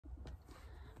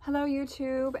Hello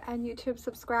YouTube and YouTube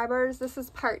subscribers. This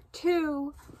is part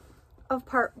 2 of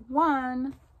part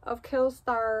 1 of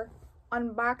KILLSTAR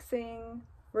unboxing,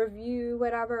 review,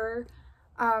 whatever.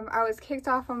 I was kicked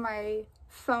off on my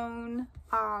phone,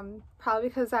 probably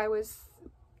because I was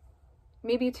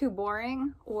maybe too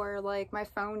boring, or like my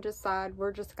phone just said,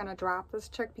 we're just gonna drop this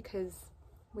chick because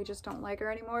we just don't like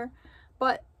her anymore.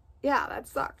 But yeah, that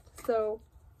sucked. So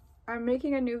I'm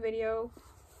making a new video.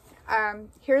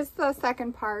 Here's the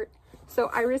second part. So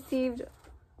I received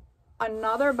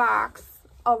another box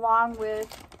along with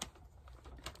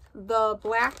the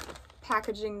black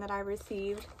packaging that I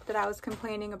received that I was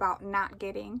complaining about not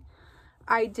getting.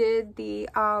 I did the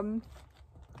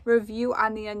review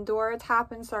on the Endora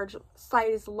top in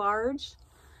size large,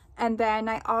 and then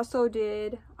I also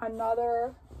did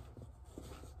another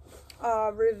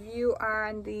review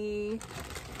on the...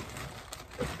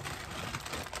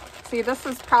 See, this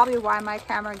is probably why my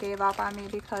camera gave up on me,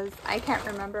 because I can't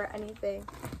remember anything.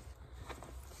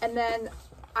 And then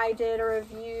I did a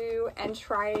review and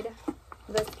tried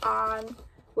this on,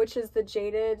 which is the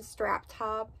Jaded Strap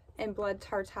Top in Blood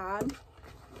Tartan.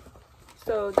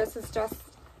 So this is just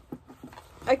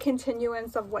a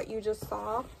continuance of what you just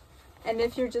saw. And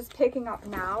if you're just picking up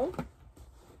now,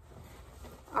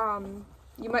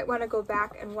 you might want to go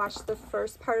back and watch the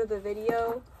first part of the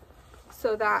video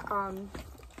so that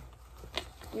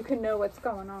you can know what's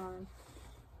going on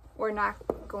or not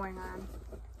going on.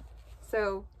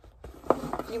 So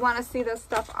if you want to see this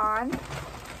stuff on,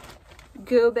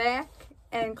 go back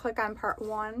and click on part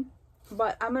 1.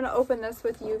 But I'm going to open this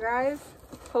with you guys.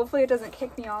 Hopefully it doesn't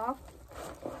kick me off.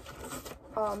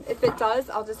 If it does,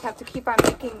 I'll just have to keep on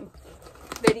making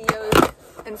videos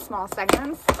in small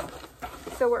segments.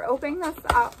 So we're opening this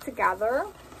up together.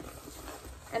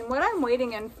 And what I'm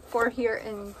waiting for here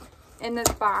in this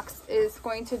box is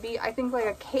going to be, I think, like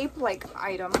a cape-like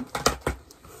item,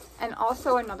 and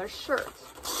also another shirt.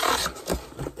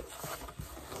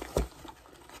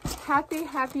 Happy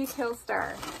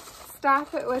KILLSTAR.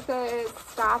 Stop it with it.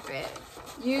 Stop it.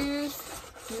 Use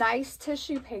nice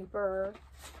tissue paper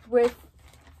with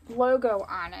logo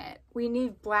on it. We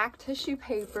need black tissue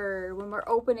paper when we're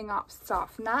opening up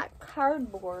stuff, not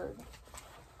cardboard.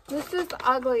 This is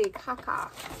ugly caca.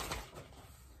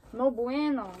 No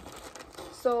bueno.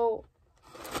 So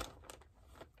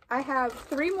I have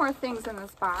 3 more things in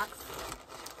this box.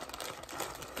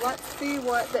 Let's see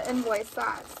what the invoice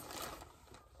says.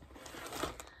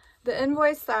 The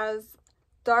invoice says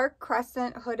dark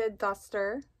crescent hooded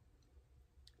duster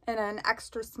in an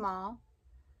extra small,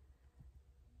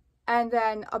 and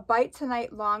then a Bite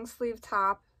Tonight long sleeve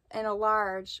top in a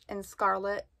large in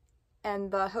scarlet,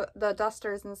 and the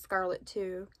duster's in scarlet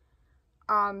too.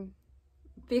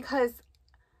 Because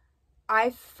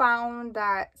I found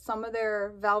that some of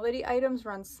their velvety items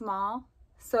run small,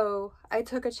 so I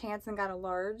took a chance and got a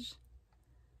large.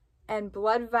 And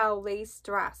Blood Vow lace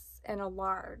dress in a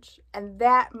large, and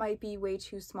that might be way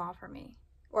too small for me,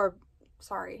 or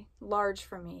sorry, large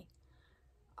for me.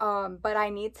 But I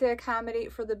need to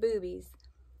accommodate for the boobies,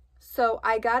 so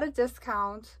I got a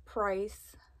discount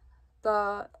price.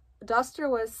 The duster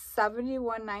was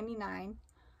 $71.99.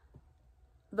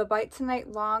 The Bite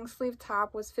Tonight long sleeve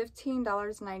top was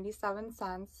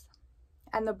 $15.97,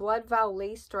 and the Blood Vow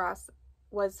lace dress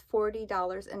was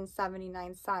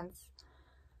 $40.79,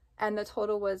 and the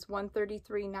total was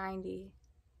 $133.90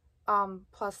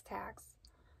 plus tax.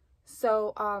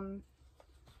 So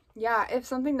yeah, if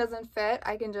something doesn't fit,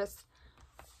 I can just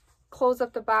close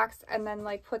up the box and then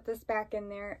like put this back in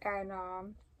there and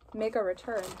make a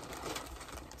return.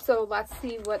 So let's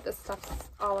see what this stuff's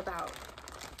all about.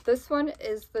 This one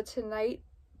is the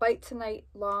Bite Tonight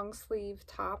long sleeve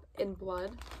top in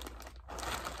blood.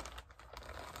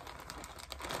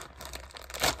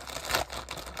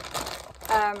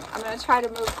 I'm going to try to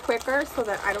move quicker so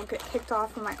that I don't get kicked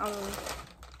off of my own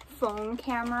phone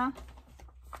camera.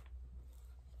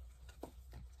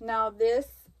 Now this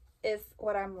is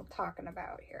what I'm talking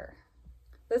about here.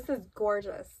 This is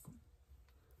gorgeous.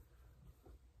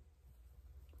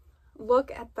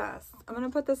 Look at this. I'm going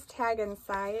to put this tag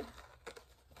inside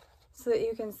so that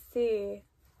you can see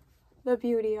the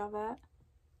beauty of it.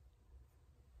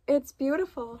 It's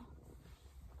beautiful.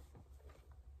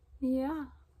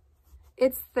 Yeah.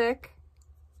 It's thick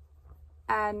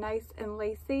and nice and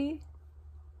lacy.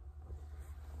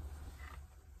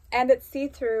 And it's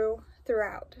see-through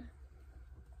throughout.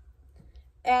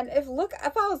 And if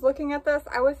I was looking at this,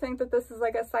 I would think that this is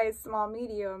like a size small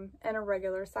medium and a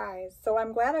regular size. So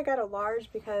I'm glad I got a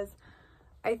large, because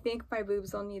I think my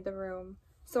boobs will need the room.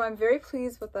 So I'm very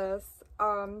pleased with this.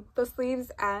 The sleeves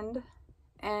end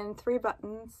in 3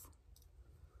 buttons.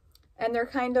 And they're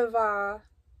kind of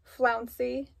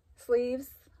flouncy sleeves.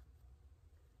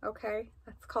 Okay,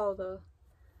 that's called a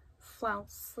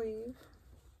flounce sleeve.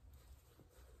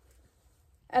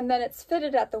 And then it's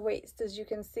fitted at the waist. As you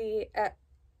can see,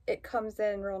 it comes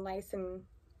in real nice and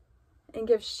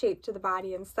gives shape to the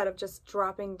body instead of just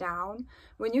dropping down.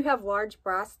 When you have large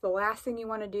breasts, the last thing you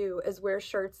want to do is wear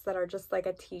shirts that are just like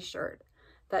a t-shirt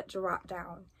that drop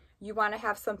down. You want to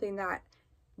have something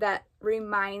that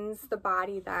reminds the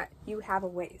body that you have a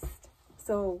waist.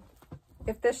 So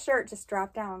if this shirt just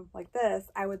dropped down like this,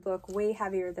 I would look way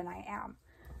heavier than I am.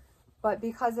 But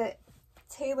because it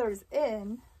tailors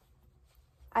in,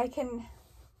 I can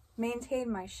maintain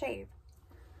my shape.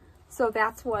 So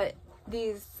that's what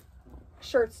these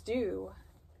shirts do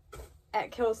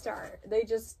at KILLSTAR. They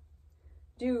just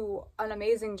do an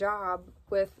amazing job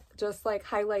with just like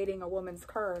highlighting a woman's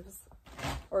curves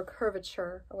or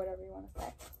curvature or whatever you want to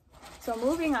say. So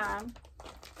moving on,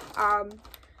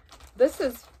 this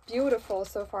is beautiful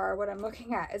so far. What I'm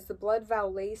looking at is the Blood Vow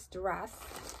lace dress.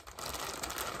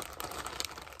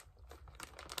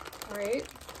 All right.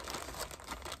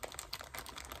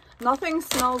 Nothing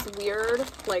smells weird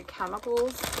like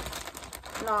chemicals.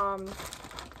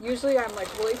 Usually I'm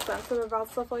like really sensitive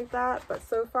about stuff like that, but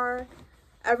so far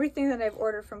everything that I've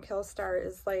ordered from KILLSTAR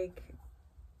is like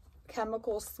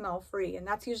chemical smell free, and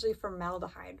that's usually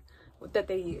formaldehyde that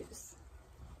they use.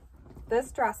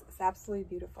 This dress is absolutely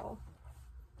beautiful.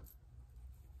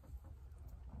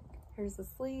 Here's the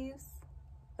sleeves.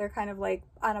 They're kind of like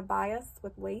on a bias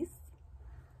with lace.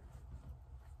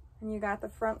 And you got the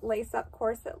front lace up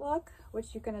corset look,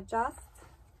 which you can adjust.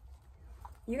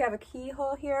 You have a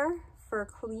keyhole here for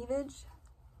cleavage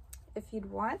if you'd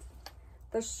want.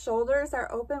 The shoulders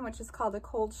are open, which is called a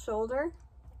cold shoulder,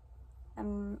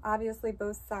 and obviously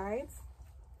both sides.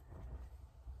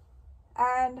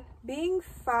 And being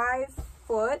 5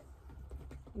 foot,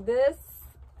 this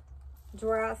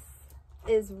dress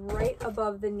is right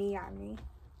above the knee on me.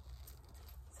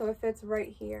 So it fits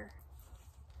right here.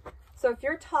 So if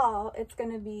you're tall, it's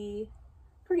going to be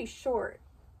pretty short.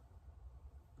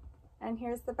 And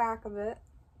here's the back of it.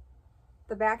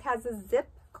 The back has a zip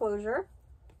closure.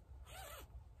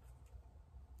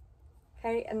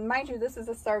 Okay, and mind you, this is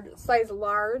a size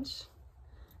large,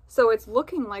 so it's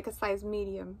looking like a size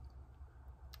medium.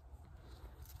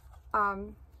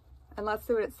 And let's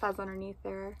see what it says underneath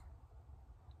there.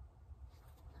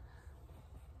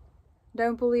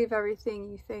 Don't believe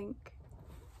everything you think.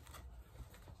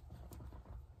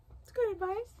 It's good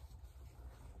advice.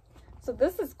 So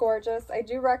this is gorgeous. I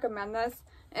do recommend this.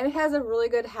 And it has a really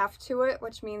good heft to it,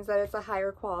 which means that it's a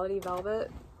higher quality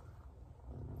velvet.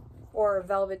 Or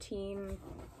velveteen,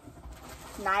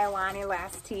 nylon,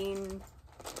 elastine,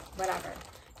 whatever.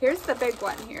 Here's the big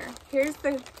one here. Here's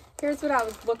what I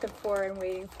was looking for and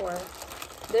waiting for.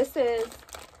 This is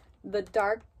the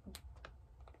dark,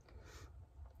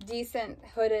 decent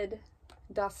hooded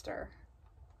duster.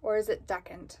 Or is it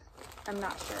decant? I'm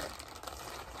not sure.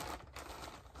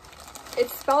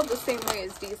 It's spelled the same way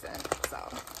as decent, so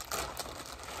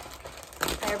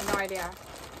I have no idea.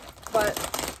 But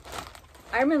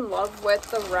I'm in love with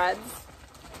the reds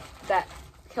that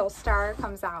KILLSTAR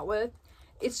comes out with.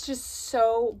 It's just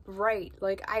so bright.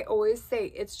 Like I always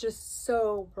say, it's just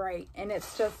so bright. And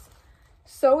it's just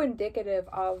so indicative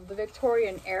of the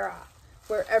Victorian era,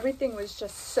 where everything was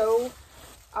just so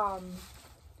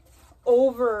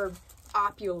over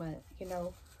opulent, you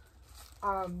know.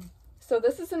 So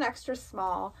this is an extra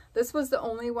small. This was the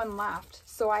only one left,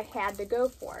 so I had to go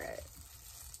for it.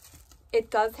 It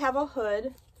does have a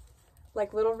hood,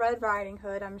 like Little Red Riding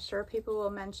Hood. I'm sure people will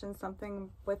mention something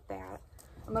with that.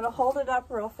 I'm going to hold it up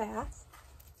real fast.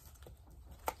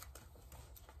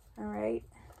 All right.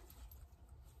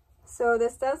 So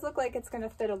this does look like it's going to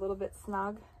fit a little bit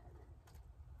snug.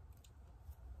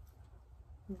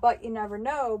 But you never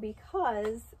know,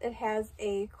 because it has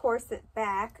a corset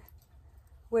back,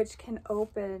 which can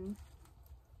open.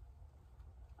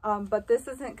 But this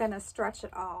isn't going to stretch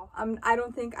at all. I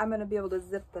don't think I'm going to be able to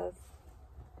zip this.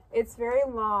 It's very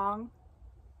long.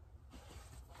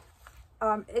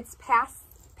 It's past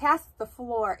the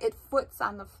floor. It foots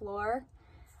on the floor.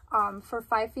 For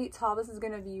 5 feet tall, this is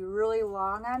going to be really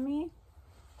long on me.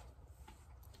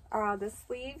 The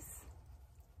sleeves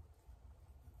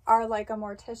are like a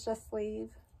Morticia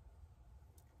sleeve.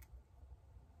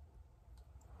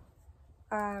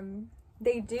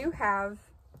 They do have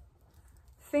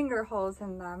finger holes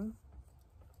in them,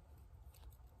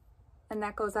 and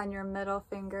that goes on your middle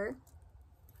finger,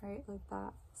 right, like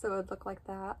that. So it would look like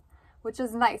that, which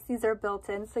is nice. These are built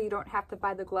in, so you don't have to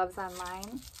buy the gloves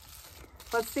online.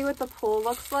 Let's see what the pull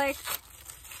looks like.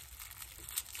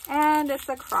 And it's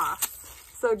a cross.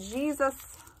 So Jesus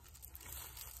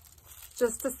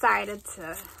just decided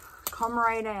to come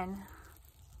right in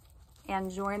and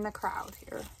join the crowd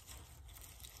here.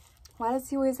 Why does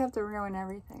he always have to ruin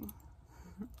everything?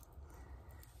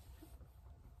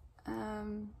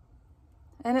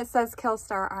 And it says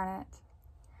KILLSTAR on it.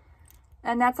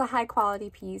 And that's a high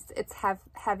quality piece. It's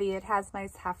heavy. It has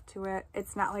nice heft to it.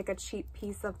 It's not like a cheap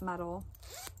piece of metal.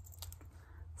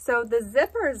 So the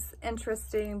zipper's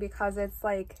interesting because it's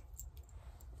like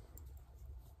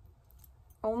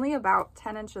only about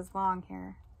 10 inches long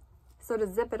here. So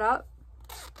to zip it up,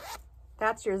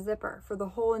 that's your zipper for the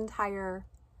whole entire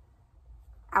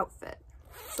outfit.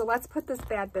 So let's put this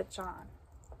bad bitch on.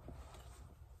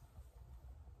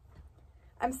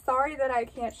 I'm sorry that I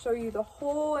can't show you the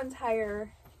whole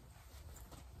entire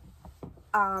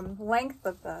length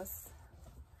of this.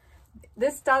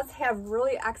 This does have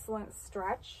really excellent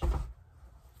stretch.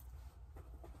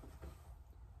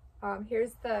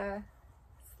 Here's the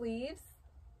sleeves.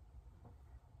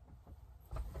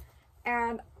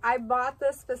 And I bought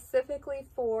this specifically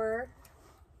for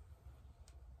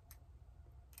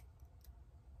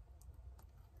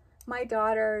my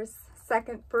daughter's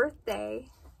 2nd birthday.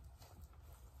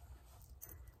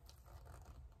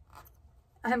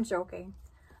 I'm joking.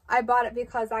 I bought it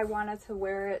because I wanted to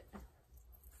wear it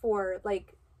for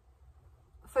like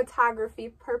photography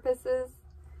purposes.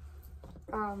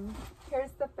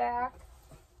 Here's the back.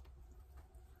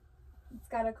 It's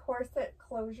got a corset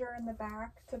closure in the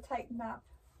back to tighten up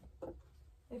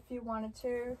if you wanted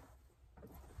to.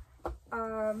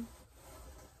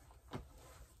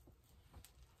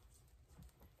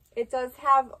 It does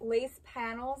have lace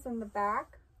panels in the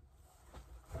back,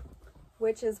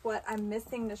 which is what I'm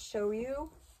missing to show you.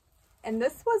 And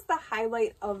this was the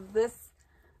highlight of this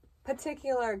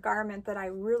particular garment that I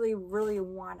really, really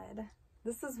wanted.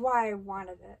 This is why I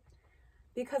wanted it.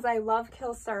 Because I love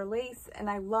KILLSTAR lace and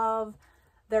I love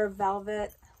their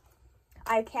velvet.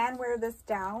 I can wear this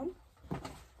down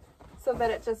so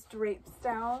that it just drapes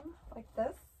down like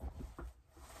this.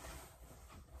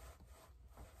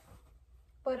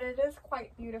 But it is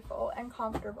quite beautiful and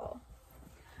comfortable.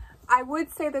 I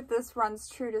would say that this runs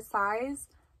true to size.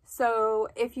 So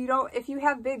if you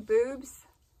have big boobs,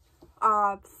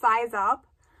 size up.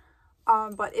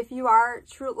 But if you are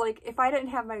true, like if I didn't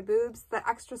have my boobs, the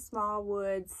extra small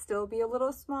would still be a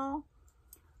little small.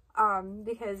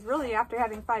 Because really after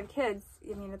having 5 kids,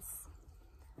 I mean, it's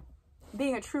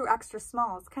being a true extra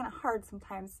small. It's kind of hard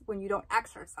sometimes when you don't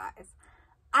exercise.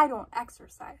 I don't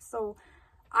exercise. So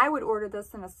I would order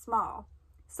this in a small.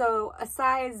 So a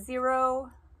size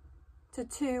 0 to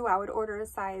 2, I would order a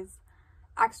size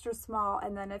extra small.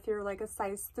 And then if you're like a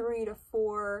size 3 to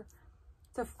 4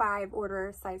 to 5, order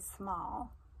a size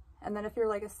small. And then if you're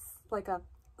like a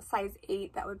size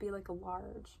 8, that would be like a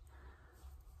large.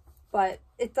 But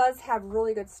it does have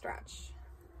really good stretch.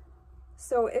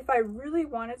 So if I really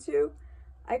wanted to,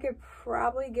 I could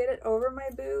probably get it over my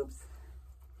boobs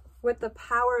with the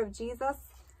power of Jesus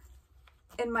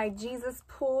in my Jesus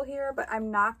pull here, but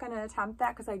I'm not going to attempt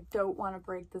that because I don't want to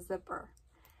break the zipper.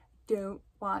 Don't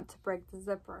want to break the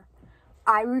zipper.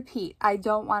 I repeat, I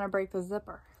don't want to break the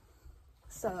zipper.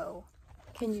 So,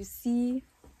 can you see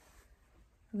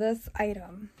this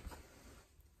item?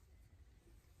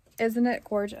 Isn't it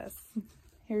gorgeous?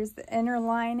 Here's the inner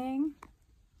lining.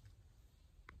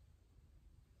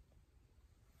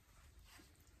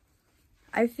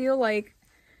 I feel like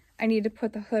I need to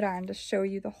put the hood on to show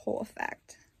you the whole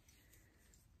effect.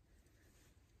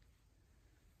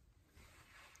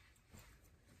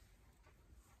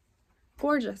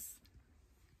 Gorgeous.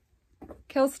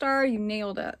 KILLSTAR, you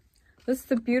nailed it. This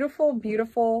is a beautiful,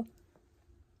 beautiful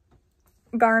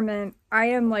garment. I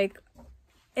am like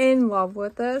in love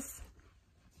with this.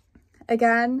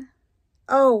 Again,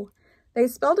 oh, they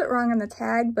spelled it wrong on the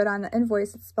tag, but on the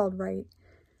invoice it's spelled right.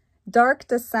 Dark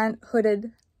Descent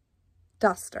Hooded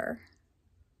Duster.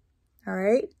 All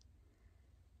right.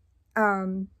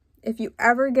 If you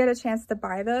ever get a chance to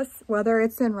buy this, whether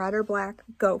it's in red or black,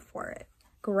 go for it.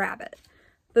 Grab it.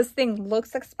 This thing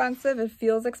looks expensive. It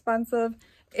feels expensive.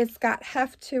 It's got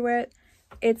heft to it.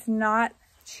 It's not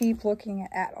cheap looking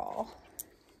at all.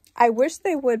 I wish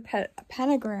they would put a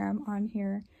pentagram on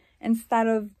here instead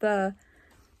of the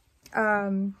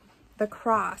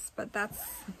cross, but that's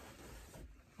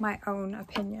my own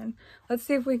opinion. Let's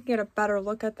see if we can get a better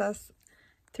look at this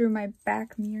through my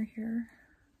back mirror here.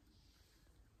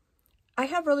 I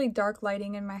have really dark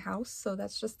lighting in my house, so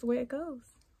that's just the way it goes.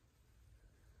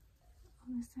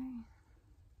 Let me see.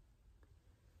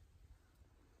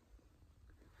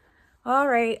 All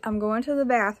right, I'm going to the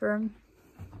bathroom.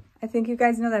 I think you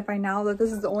guys know that by now, that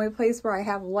this is the only place where I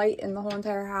have light in the whole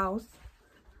entire house.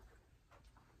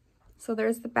 So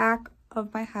there's the back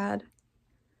of my head.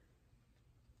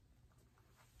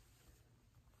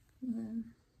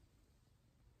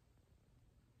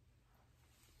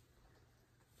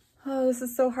 Oh, this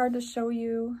is so hard to show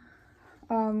you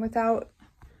without...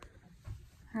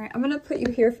 All right, I'm gonna put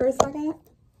you here for a second.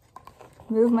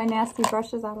 Move my nasty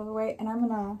brushes out of the way, and I'm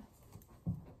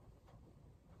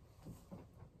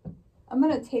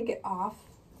gonna take it off,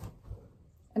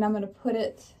 and I'm gonna put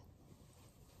it...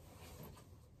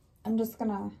 I'm just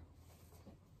gonna...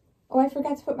 Oh, I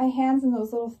forgot to put my hands in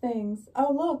those little things.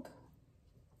 Oh, look.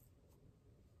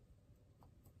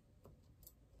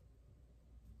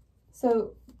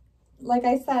 So, like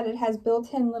I said, it has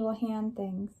built-in little hand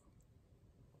things.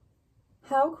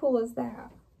 How cool is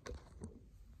that?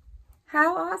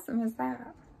 How awesome is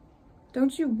that?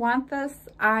 Don't you want this?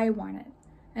 I want it.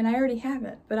 And I already have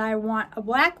it, but I want a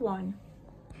black one.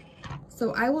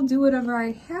 So I will do whatever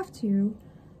I have to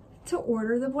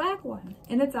order the black one.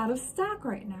 And it's out of stock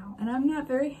right now, and I'm not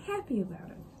very happy about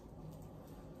it.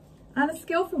 On a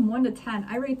scale from 1 to 10,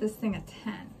 I rate this thing a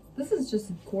 10. This is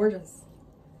just gorgeous.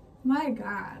 My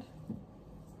God.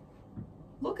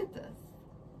 Look at this.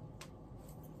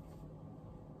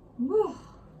 Whoa.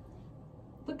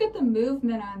 Look at the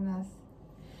movement on this.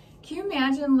 Can you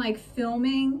imagine like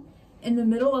filming in the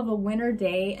middle of a winter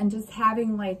day and just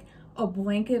having like a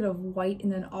blanket of white,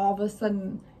 and then all of a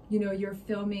sudden, you know, you're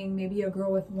filming maybe a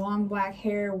girl with long black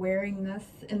hair wearing this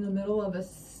in the middle of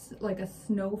a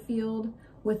snow field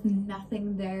with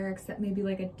nothing there except maybe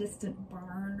like a distant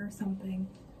barn or something.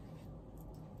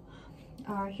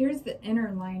 Here's the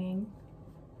inner lining,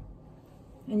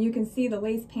 and you can see the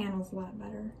lace panel's a lot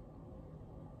better.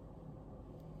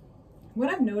 What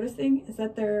I'm noticing is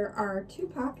that there are two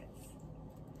pockets,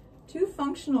 two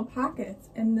functional pockets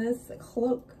in this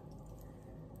cloak.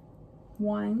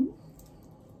 1,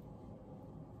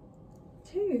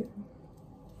 2.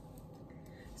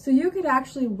 So you could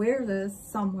actually wear this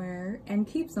somewhere and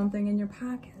keep something in your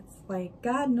pockets, like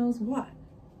God knows what.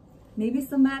 Maybe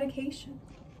some medication.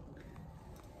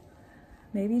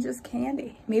 Maybe just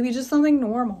candy. Maybe just something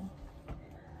normal.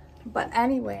 But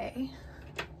anyway,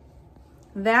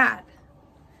 that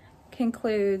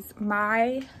concludes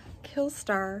my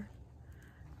KILLSTAR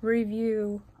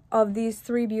review of these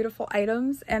 3 beautiful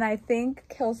items. And I thank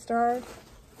KILLSTAR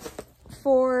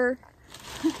for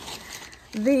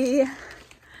the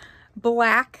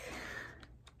black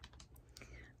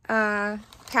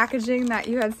packaging that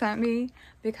you had sent me,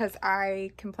 because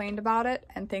I complained about it.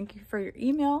 And thank you for your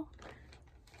email.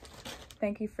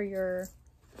 Thank you for your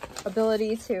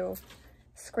ability to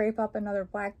scrape up another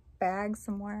black bag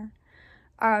somewhere.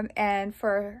 And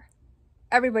for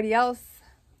everybody else,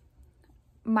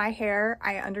 my hair,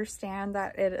 I understand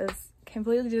that it is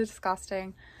completely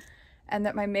disgusting and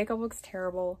that my makeup looks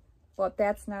terrible, but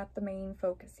that's not the main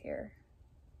focus here.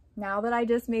 Now that I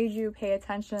just made you pay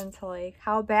attention to like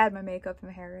how bad my makeup and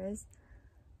my hair is,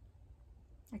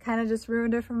 I kind of just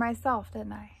ruined it for myself,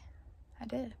 didn't I? I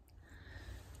did.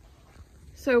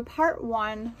 So part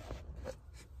 1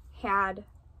 had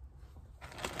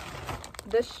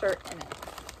this shirt in it.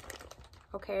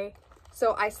 Okay,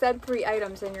 so I said 3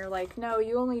 items and you're like, no,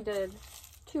 you only did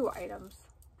 2 items.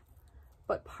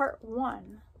 But part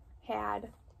 1 had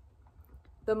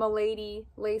the Milady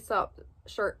lace-up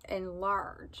shirt in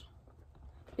large,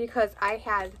 because I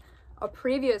had a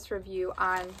previous review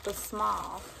on the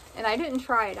small and I didn't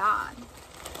try it on,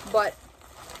 but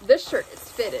this shirt is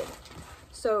fitted.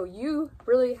 So you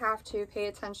really have to pay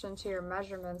attention to your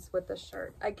measurements with this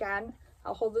shirt. Again,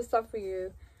 I'll hold this up for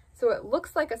you. So it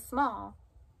looks like a small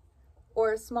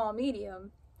or a small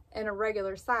medium in a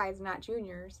regular size, not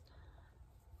juniors.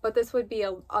 But this would be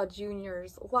a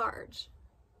junior's large.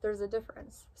 There's a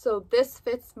difference. So this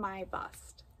fits my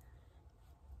bust.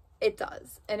 It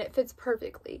does, and it fits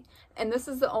perfectly. And this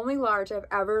is the only large I've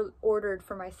ever ordered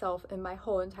for myself in my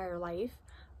whole entire life.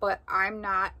 But I'm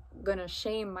not gonna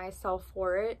shame myself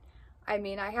for it. I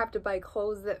mean, I have to buy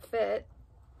clothes that fit,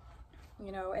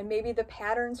 you know, and maybe the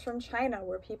patterns from China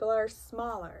where people are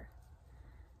smaller.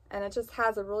 And it just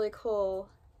has a really cool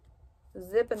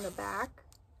zip in the back.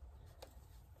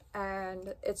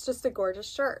 And it's just a gorgeous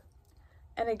shirt.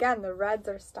 And again, the reds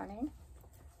are stunning.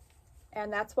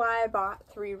 And that's why I bought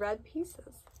 3 red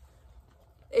pieces.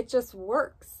 It just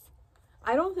works.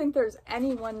 I don't think there's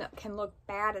anyone that can look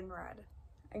bad in red.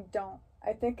 I don't.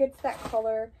 I think it's that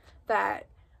color that,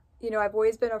 you know, I've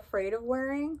always been afraid of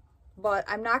wearing, but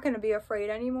I'm not going to be afraid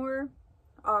anymore,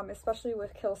 especially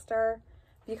with KILLSTAR,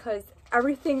 because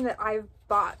everything that I've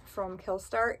bought from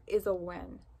KILLSTAR is a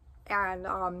win. And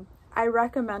I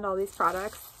recommend all these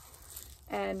products,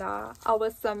 and I'll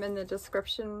list them in the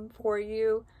description for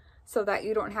you so that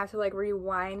you don't have to like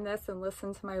rewind this and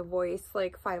listen to my voice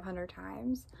like 500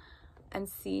 times and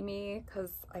see me,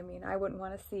 because I mean, I wouldn't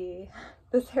want to see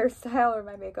this hairstyle or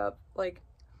my makeup like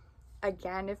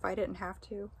again if I didn't have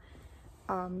to.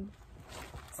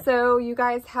 So you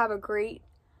guys have a great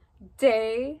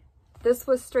day. This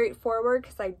was straightforward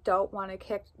because I don't want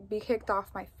to be kicked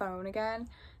off my phone again.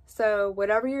 So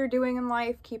whatever you're doing in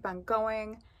life, keep on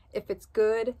going. If it's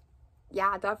good,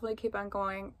 yeah, definitely keep on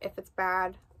going. If it's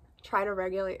bad, try to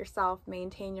regulate yourself,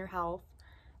 maintain your health,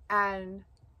 and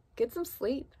get some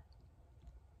sleep.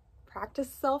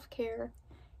 Practice self-care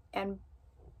and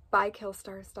buy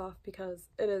KILLSTAR stuff, because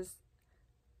it is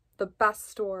the best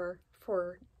store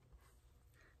for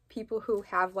people who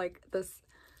have like this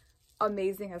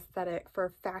amazing aesthetic for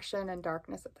fashion and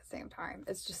darkness at the same time.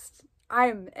 It's just,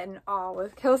 I'm in awe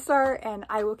with KILLSTAR, and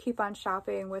I will keep on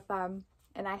shopping with them,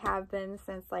 and I have been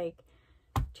since like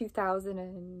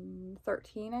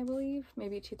 2013, I believe,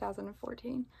 maybe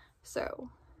 2014. So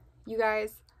you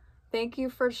guys, thank you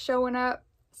for showing up.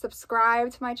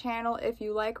 Subscribe to my channel if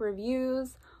you like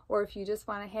reviews or if you just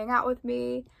want to hang out with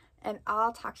me, and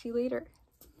I'll talk to you later.